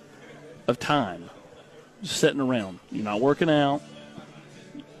 weeks of time just sitting around. You're not working out.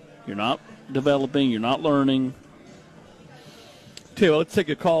 You're not developing. You're not learning. Let's take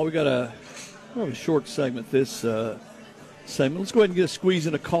a call. We have a short segment this segment. Let's go ahead and get a squeeze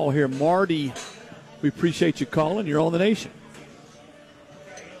in a call here. Marty, we appreciate you calling. You're on the Nation.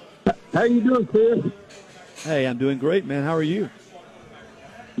 How you doing, Chris? Hey, I'm doing great, man. How are you?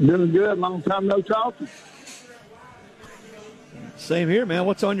 Doing good. Long time no talking. Same here, man.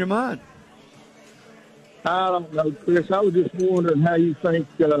 What's on your mind? I don't know, Chris. I was just wondering how you think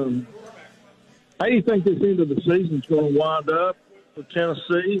this end of the season's going to wind up for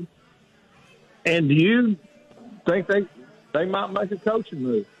Tennessee. And do you think they might make a coaching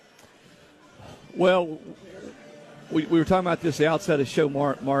move? Well, we were talking about this at the outset of the show,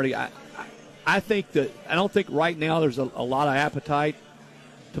 Marty. I think that I don't think right now there's a lot of appetite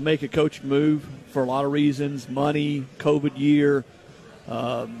to make a coaching move for a lot of reasons. Money, COVID year,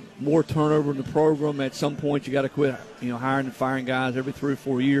 more turnover in the program. At some point, you got to quit, hiring and firing guys every 3 or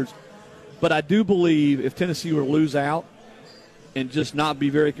 4 years. But I do believe if Tennessee were to lose out and just not be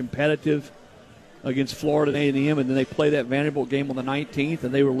very competitive against Florida and A&M, and then they play that Vanderbilt game on the 19th,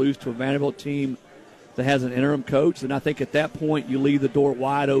 and they will lose to a Vanderbilt team that has an interim coach, then I think at that point you leave the door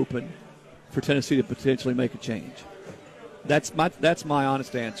wide open for Tennessee to potentially make a change. That's my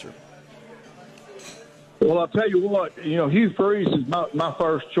honest answer. Well, I'll tell you what, Hugh Freeze is my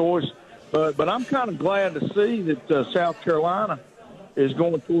first choice, but I'm kind of glad to see that South Carolina is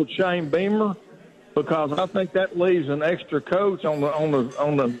going toward Shane Beamer, because I think that leaves an extra coach on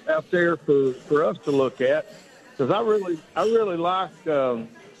the out there for us to look at. Because I really like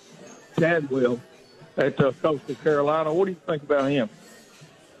Chadwell at Coastal Carolina. What do you think about him?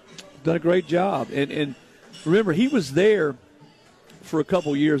 Done a great job, and remember he was there for a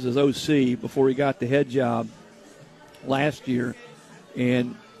couple years as OC before he got the head job last year.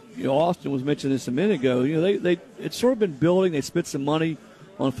 And Austin was mentioning this a minute ago. It's sort of been building. They spent some money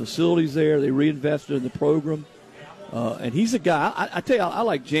on facilities there. They reinvested in the program. And he's a guy, I tell you, I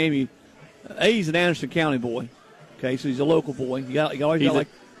like Jamie. He's an Anderson County boy. Okay, so he's a local boy.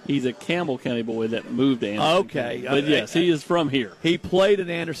 He's a Campbell County boy that moved to Anderson. Okay. But yes, he is from here. He played in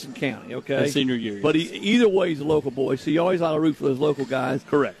Anderson County, okay? His senior year. But either way, he's a local boy, so you always ought to root for those local guys.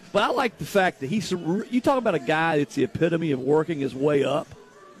 Correct. But I like the fact that you talk about a guy that's the epitome of working his way up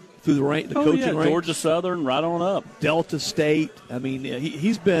through the coaching ranks. Georgia Southern, right on up. Delta State. I mean,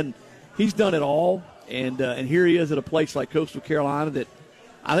 he's done it all, and here he is at a place like Coastal Carolina that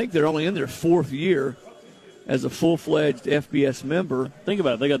I think they're only in their 4th year as a full-fledged FBS member. Think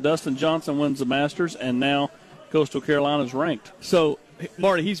about it. They got Dustin Johnson wins the Masters, and now Coastal Carolina's ranked. So,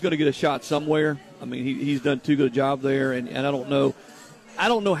 Marty, he's going to get a shot somewhere. I mean, he's done too good a job there, and I don't know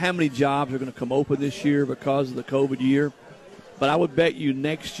how many jobs are going to come open this year because of the COVID year. But I would bet you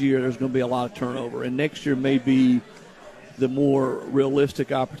next year there's going to be a lot of turnover, and next year may be the more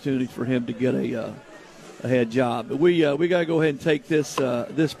realistic opportunity for him to get a head job. But we got to go ahead and take this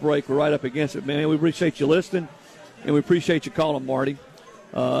break. We're right up against it, man. We appreciate you listening, and we appreciate you calling, Marty.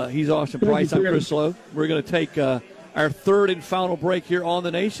 He's Austin Price. I'm Chris Lowe. We're going to take our 3rd and final break here on The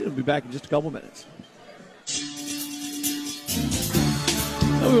Nation. We'll be back in just a couple minutes.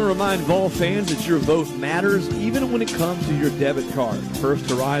 We want to remind Vol fans that your vote matters even when it comes to your debit card. First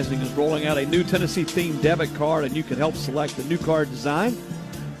Horizon is rolling out a new Tennessee-themed debit card, and you can help select the new card design.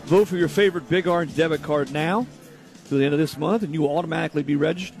 Vote for your favorite Big Orange debit card now through the end of this month, and you will automatically be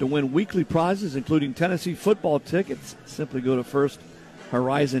registered to win weekly prizes, including Tennessee football tickets. Simply go to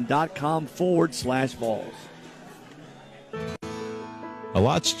firsthorizon.com/Vols. A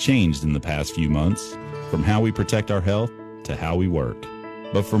lot's changed in the past few months, from how we protect our health to how we work.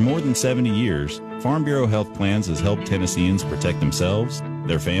 But for more than 70 years, Farm Bureau Health Plans has helped Tennesseans protect themselves,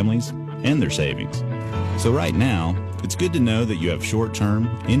 their families, and their savings. So right now, it's good to know that you have short-term,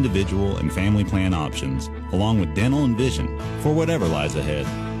 individual, and family plan options, along with dental and vision, for whatever lies ahead.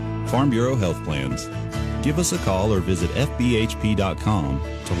 Farm Bureau Health Plans. Give us a call or visit fbhp.com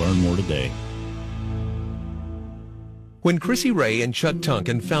to learn more today. When Chrissy Ray and Chuck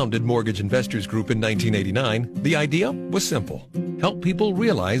Tunkin founded Mortgage Investors Group in 1989, the idea was simple. Help people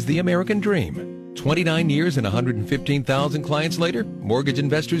realize the American dream. 29 years and 115,000 clients later, Mortgage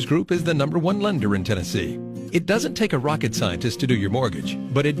Investors Group is the #1 lender in Tennessee. It doesn't take a rocket scientist to do your mortgage,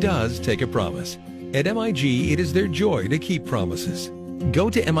 but it does take a promise. At MIG, it is their joy to keep promises.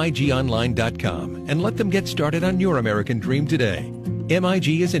 Go to MIGonline.com and let them get started on your American dream today.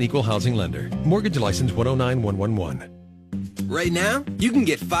 MIG is an equal housing lender. Mortgage license 109111. Right now, you can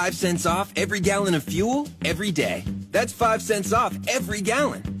get 5 cents off every gallon of fuel every day. That's 5 cents off every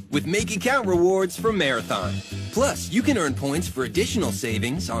gallon with Make It Count rewards from Marathon. Plus, you can earn points for additional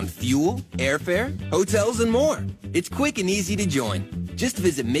savings on fuel, airfare, hotels, and more. It's quick and easy to join. Just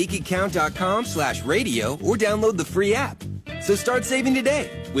visit MakeItCount.com/radio or download the free app. So start saving today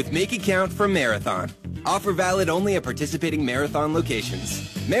with Make It Count from Marathon. Offer valid only at participating Marathon locations.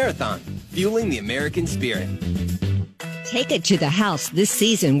 Marathon, fueling the American spirit. Take it to the house this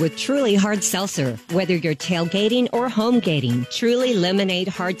season with Truly Hard Seltzer. Whether you're tailgating or home gating, Truly Lemonade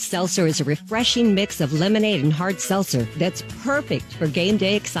Hard Seltzer is a refreshing mix of lemonade and hard seltzer that's perfect for game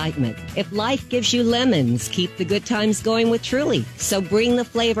day excitement. If life gives you lemons, keep the good times going with Truly. So bring the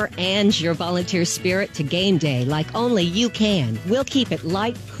flavor and your volunteer spirit to game day like only you can. We'll keep it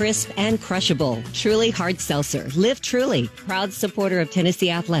light, crisp, and crushable. Truly Hard Seltzer. Live Truly. Proud supporter of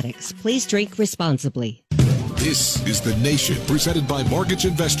Tennessee Athletics. Please drink responsibly. This is The Nation, presented by Mortgage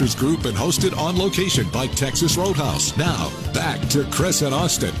Investors Group and hosted on location by Texas Roadhouse. Now, back to Chris and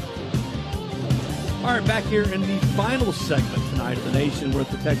Austin. All right, back here in the final segment tonight of The Nation. We're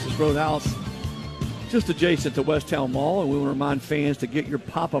at the Texas Roadhouse, just adjacent to Westtown Mall, and we want to remind fans to get your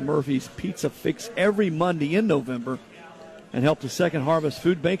Papa Murphy's Pizza fix every Monday in November and help the Second Harvest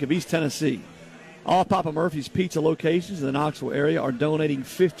Food Bank of East Tennessee. All Papa Murphy's Pizza locations in the Knoxville area are donating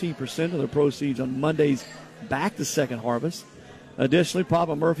 15% of their proceeds on Mondays back to Second Harvest. Additionally,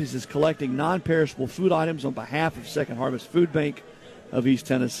 Papa Murphy's is collecting non-perishable food items on behalf of Second Harvest Food Bank of East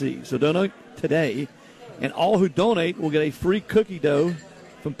Tennessee. So donate today, and all who donate will get a free cookie dough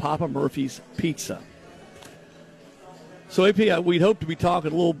from Papa Murphy's Pizza. So, AP, we'd hope to be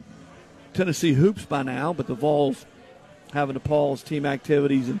talking a little Tennessee hoops by now, but the Vols having to pause team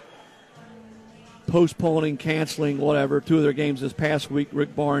activities and postponing, canceling, whatever. 2 of their games this past week.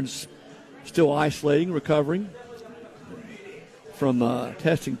 Rick Barnes still isolating, recovering from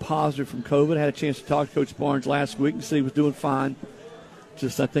testing positive from COVID. Had a chance to talk to Coach Barnes last week and said he was doing fine.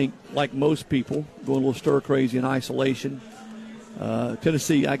 Just, I think, like most people, going a little stir-crazy in isolation.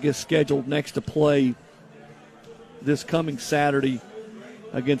 Tennessee, I guess, scheduled next to play this coming Saturday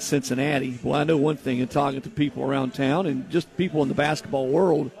against Cincinnati. Well, I know one thing in talking to people around town and just people in the basketball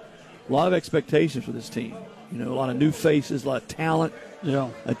world, a lot of expectations for this team. You know, a lot of new faces, a lot of talent. Yeah.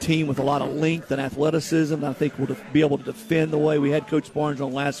 A team with a lot of length and athleticism. I think will be able to defend the way we had Coach Barnes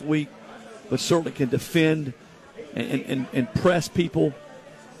on last week, but certainly can defend and press people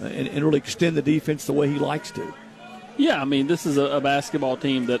and really extend the defense the way he likes to. Yeah, I mean, this is a basketball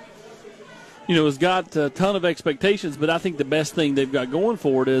team that, you know, has got a ton of expectations, but I think the best thing they've got going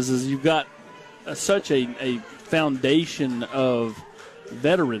for it is you've got such a foundation of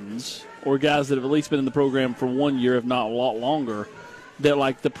veterans or guys that have at least been in the program for 1 year, if not a lot longer, that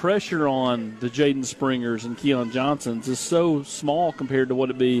like the pressure on the Jaden Springers and Keon Johnsons is so small compared to what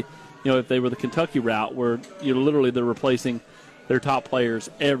it'd be, you know, if they were the Kentucky route where, you know, literally they're replacing their top players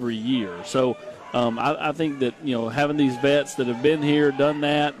every year. So I think that, you know, having these vets that have been here, done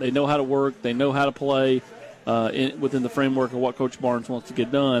that, they know how to work, they know how to play within the framework of what Coach Barnes wants to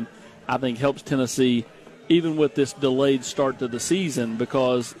get done, I think helps Tennessee even with this delayed start to the season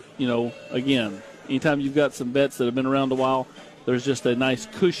because, you know, again, anytime you've got some vets that have been around a while, there's just a nice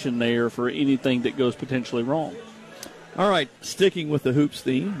cushion there for anything that goes potentially wrong. All right, sticking with the hoops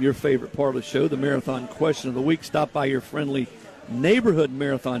theme, your favorite part of the show, the Marathon Question of the Week. Stop by your friendly neighborhood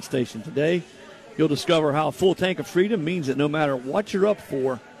marathon station today. You'll discover how a full tank of freedom means that no matter what you're up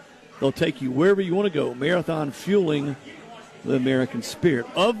for, they'll take you wherever you want to go. Marathon fueling the American spirit.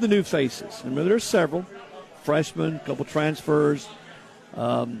 Of the new faces, remember there's several, freshmen, a couple transfers.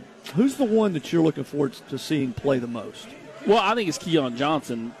 Who's the one that you're looking forward to seeing play the most? Well, I think it's Keon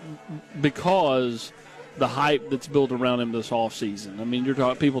Johnson because the hype that's built around him this offseason. I mean,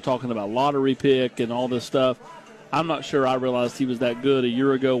 you're people talking about lottery pick and all this stuff. I'm not sure I realized he was that good a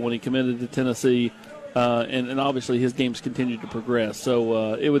year ago when he committed to Tennessee, and obviously his games continued to progress.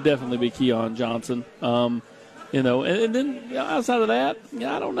 So it would definitely be Keon Johnson. You know, and then outside of that,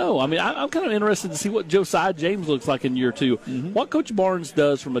 I don't know. I mean, I'm kind of interested to see what Josiah James looks like in year two. Mm-hmm. What Coach Barnes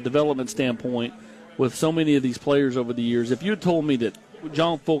does from a development standpoint with so many of these players over the years. If you had told me that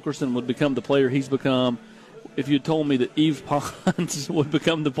John Fulkerson would become the player he's become, if you had told me that Yves Pons would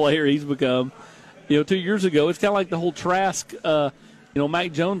become the player he's become, you know, 2 years ago, it's kind of like the whole Trask,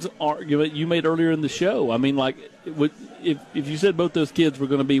 Mac Jones argument you made earlier in the show. I mean, like, if you said both those kids were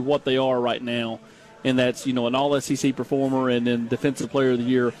going to be what they are right now, and that's, you know, an all-SEC performer and then Defensive Player of the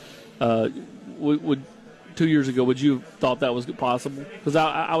Year, would 2 years ago, would you have thought that was possible? Because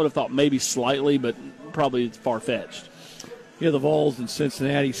I would have thought maybe slightly, but probably it's far-fetched. Yeah, the Vols in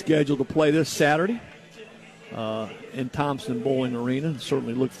Cincinnati scheduled to play this Saturday in Thompson Bowling Arena.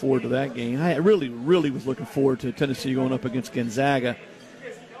 Certainly look forward to that game. I really, really was looking forward to Tennessee going up against Gonzaga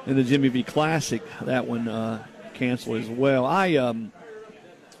in the Jimmy V Classic. That one canceled as well. In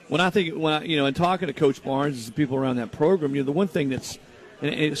talking to Coach Barnes and people around that program, you know, the one thing and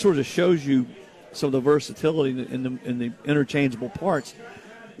it sort of shows you some of the versatility in the interchangeable parts.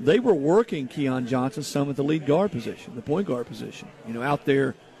 They were working Keon Johnson some at the lead guard position, the point guard position. You know, out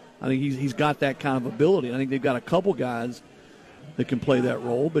there I think he's got that kind of ability. I think they've got a couple guys that can play that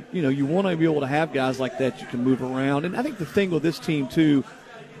role. But, you want to be able to have guys like that you can move around. And I think the thing with this team, too,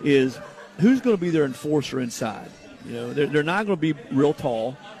 is who's going to be their enforcer inside. They're not going to be real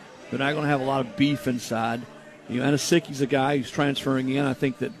tall. They're not going to have a lot of beef inside. Anasiki's a guy who's transferring in. I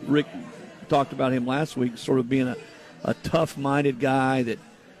think that Rick talked about him last week, sort of being a tough-minded guy that,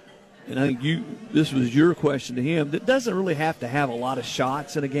 and I think this was your question to him, that doesn't really have to have a lot of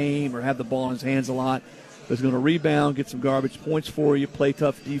shots in a game or have the ball in his hands a lot, but is going to rebound, get some garbage points for you, play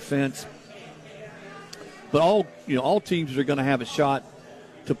tough defense. But all teams are going to have a shot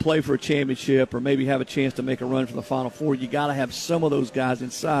to play for a championship or maybe have a chance to make a run for the Final Four. You got to have some of those guys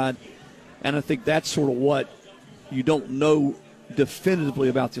inside, and I think that's sort of what you don't know definitively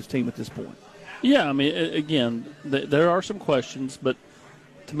about this team at this point. Yeah, I mean, again, there are some questions, but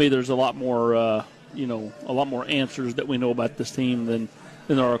to me, there's a lot more, a lot more answers that we know about this team than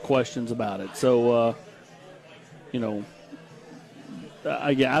there are questions about it. So,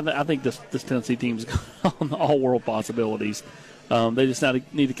 I think this Tennessee team's on all world possibilities. They just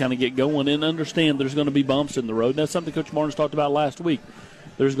need to kind of get going and understand there's going to be bumps in the road. And that's something Coach Martin's talked about last week.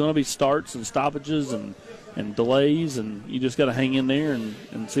 There's going to be starts and stoppages and delays, and you just got to hang in there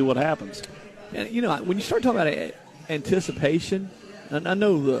and see what happens. And, when you start talking about anticipation, and I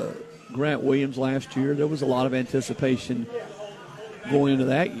know the Grant Williams last year, there was a lot of anticipation going into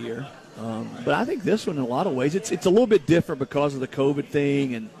that year. But I think this one, in a lot of ways, it's a little bit different because of the COVID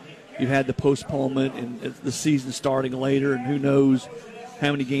thing, and you had the postponement and the season starting later, and who knows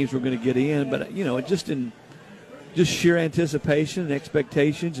how many games we're going to get in. But, just sheer anticipation and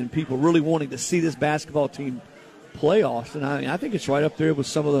expectations and people really wanting to see this basketball team play, Austin, I think it's right up there with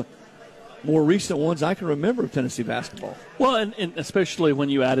some of the more recent ones I can remember of Tennessee basketball. Well, and especially when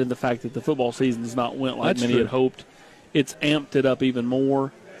you add in the fact that the football season has not went like many had hoped, it's amped it up even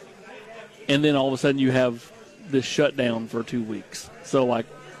more. And then all of a sudden you have this shutdown for 2 weeks. So, I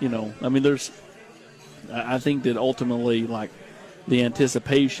think that ultimately, the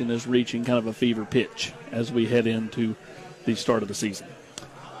anticipation is reaching kind of a fever pitch as we head into the start of the season.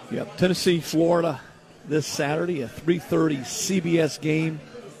 Yep, Tennessee, Florida this Saturday, a 3:30 CBS game.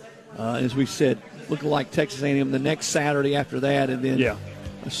 As we said, looking like Texas A&M the next Saturday after that, and then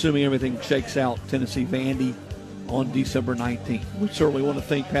assuming everything shakes out, Tennessee Vandy on December 19th. We certainly want to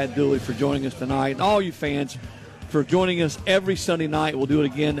thank Pat Dooley for joining us tonight, and all you fans for joining us every Sunday night. We'll do it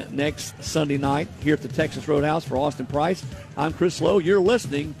again next Sunday night here at the Texas Roadhouse. For Austin Price, I'm Chris Lowe. You're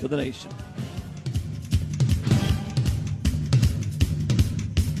listening to The Nation.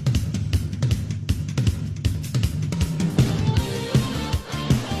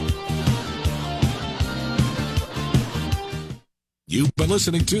 You've been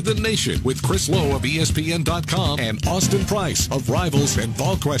listening to The Nation with Chris Lowe of ESPN.com and Austin Price of Rivals and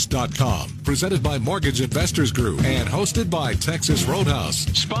VolQuest.com. Presented by Mortgage Investors Group and hosted by Texas Roadhouse.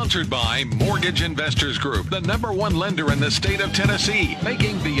 Sponsored by Mortgage Investors Group, the #1 lender in the state of Tennessee,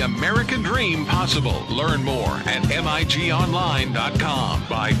 making the American dream possible. Learn more at MIGOnline.com.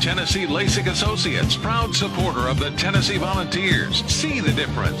 By Tennessee LASIK Associates, proud supporter of the Tennessee Volunteers. See the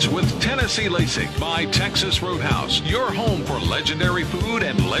difference with Tennessee LASIK. By Texas Roadhouse, your home for legendary food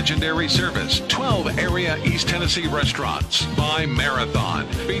and legendary service. 12 area East Tennessee restaurants. By Marathon,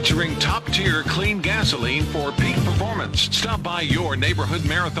 featuring top-tier clean gasoline for peak performance. Stop by your neighborhood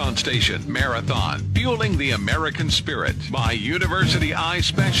Marathon station. Marathon, fueling the American spirit. By University Eye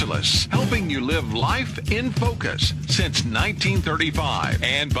Specialists, helping you live life in focus since 1935.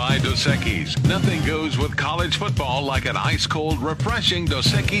 And by Dos Equis, nothing goes with college football like an ice-cold, refreshing Dos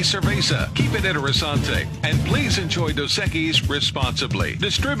Equis Cerveza. Keep it interessante, and please enjoy Dos Equis responsibly.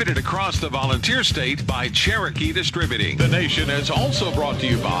 Distributed across the Volunteer State by Cherokee Distributing. The Nation is also brought to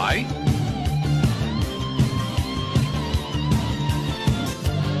you by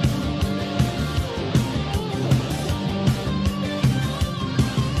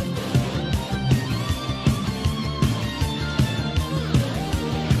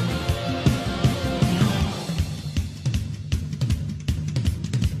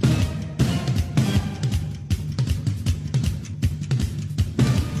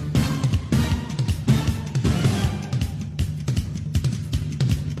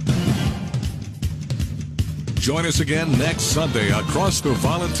Join us again next Sunday across the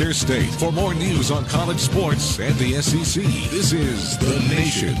Volunteer State for more news on college sports and the SEC. This is The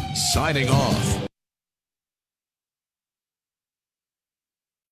Nation signing off.